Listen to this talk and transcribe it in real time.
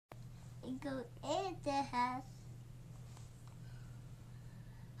go in the house.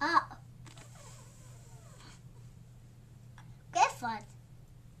 Oh. Good one.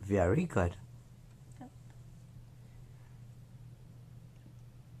 Very good.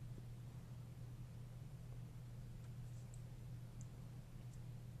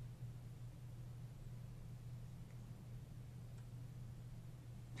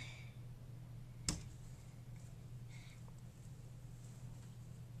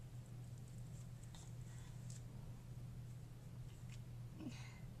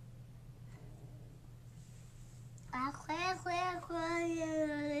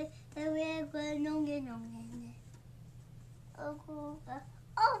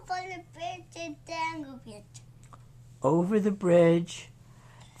 Over the bridge.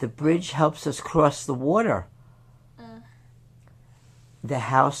 The bridge helps us cross the water. The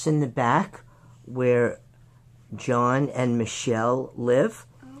house in the back where John and Michelle live.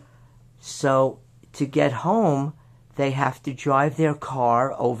 So to get home, they have to drive their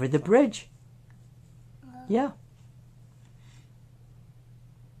car over the bridge. Yeah.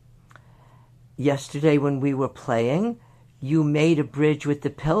 Yesterday when we were playing, you made a bridge with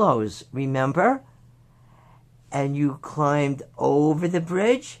the pillows, remember? And you climbed over the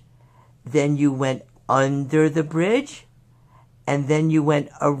bridge, then you went under the bridge, and then you went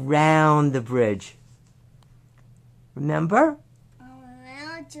around the bridge. Remember?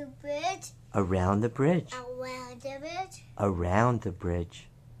 Around the bridge. Around the bridge. Around the bridge. Around the bridge.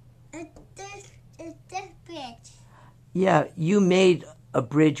 It's this bridge. Yeah, you made a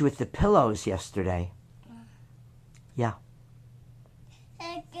bridge with the pillows yesterday. Yeah.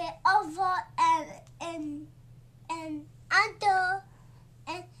 And get over and under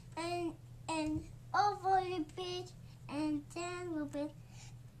and over the bridge and down the bridge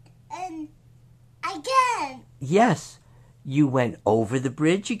and again. Yes, you went over the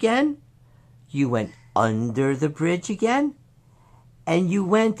bridge again, you went under the bridge again, and you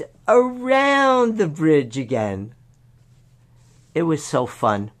went around the bridge again. It was so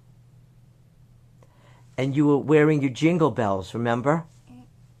fun. And you were wearing your jingle bells, remember?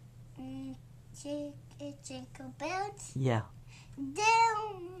 Jingle bells? Yeah.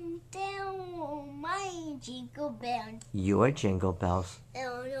 Down, my jingle bells. Your jingle bells.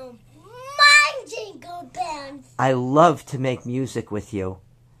 No, my jingle bells. I love to make music with you.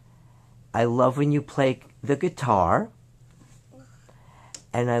 I love when you play the guitar.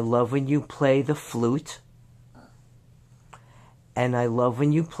 And I love when you play the flute. And I love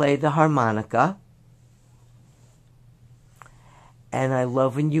when you play the harmonica. And I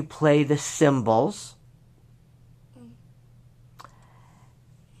love when you play the cymbals.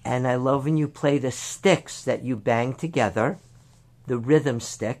 And I love when you play the sticks that you bang together, the rhythm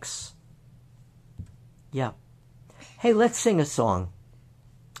sticks. Yeah. Hey, let's sing a song.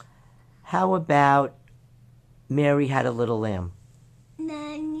 How about Mary Had a Little Lamb?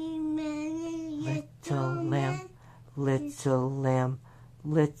 Many, Little lamb, little lamb,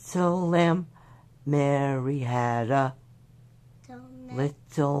 little lamb, Mary had a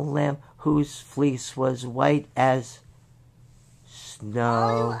little lamb whose fleece was white as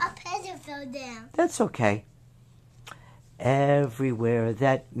snow. Oh, a pencil fell down. That's okay. Everywhere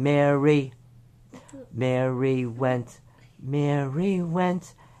that Mary went,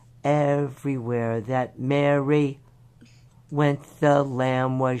 everywhere that Mary went, the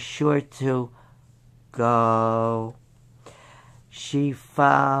lamb was sure to go. She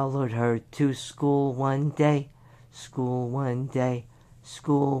followed her to school one day, school one day,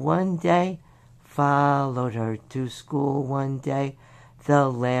 school one day, followed her to school one day, the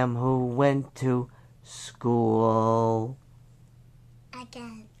lamb who went to school.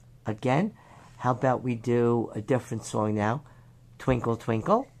 Again. Again? How about we do a different song now? Twinkle,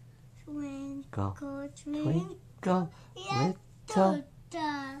 twinkle. Twinkle, Twinkle, little star.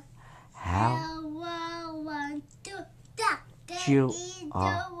 How I want to duck you in the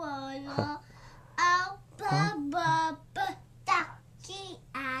are. water. Oh, ba, ducky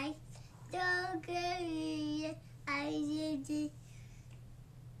eyes. Ducky eyes.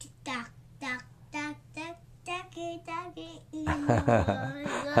 Duck, duck, duck, duck, ducky, ducky in the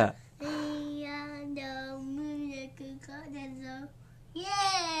water.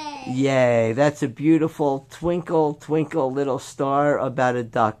 Yay! Yay, that's a beautiful Twinkle, Twinkle Little Star about a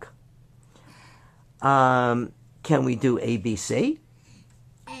duck. Can we do ABC?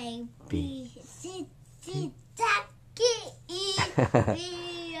 A, B, C, D, ducky.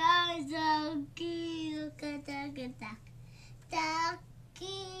 We are so cute.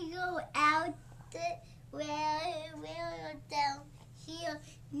 Ducky go out where will down here.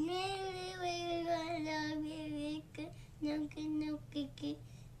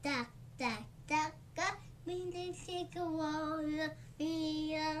 Duck, duck,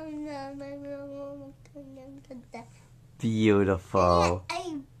 Beautiful.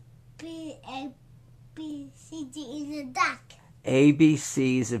 C, D is a duck.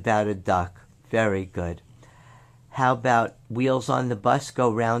 ABC is about a duck. Very good. How about wheels on the bus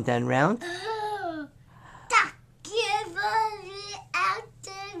go round and round? Duck, give me out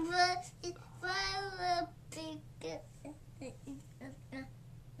the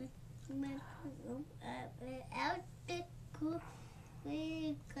out the cool.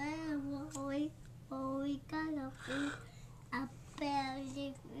 We gotta be a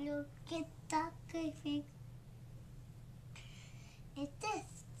belly. Look at that thing. It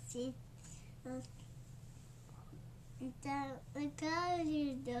is.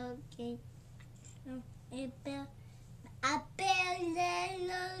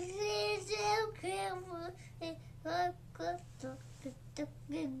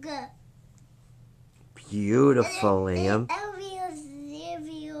 Beautiful, Liam.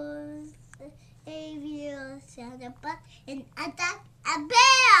 And a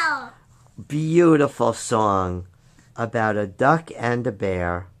bear. Beautiful song about a duck and a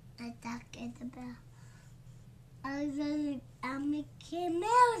bear. A duck and a bear. A Mickey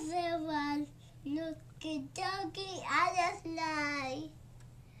Mouse one. Look at doggy and a fly.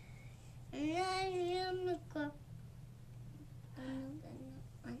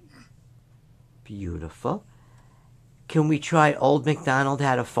 Beautiful. Can we try Old MacDonald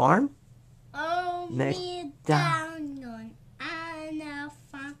Had a Farm? Old Next. MacDonald and a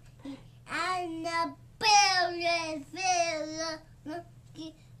farm and a bear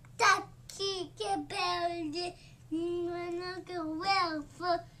ducky belly. Look well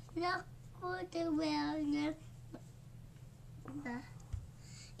for look what the well.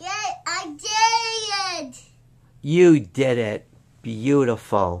 Yeah, I did it. You did it.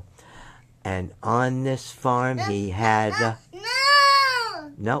 Beautiful. And on this farm he had a...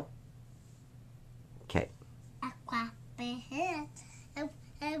 No. Nope. Okay. A quappy head. A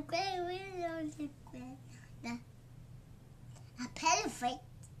pillow fight.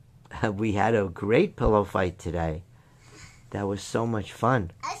 We had a great pillow fight today. That was so much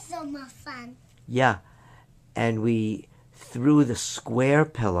fun. That's so much fun. Yeah. And we threw the square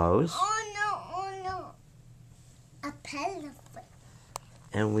pillows. Oh no. A pillow fight.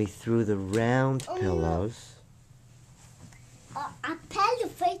 And we threw the round pillows. A pillow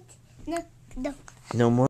fight. No. No more.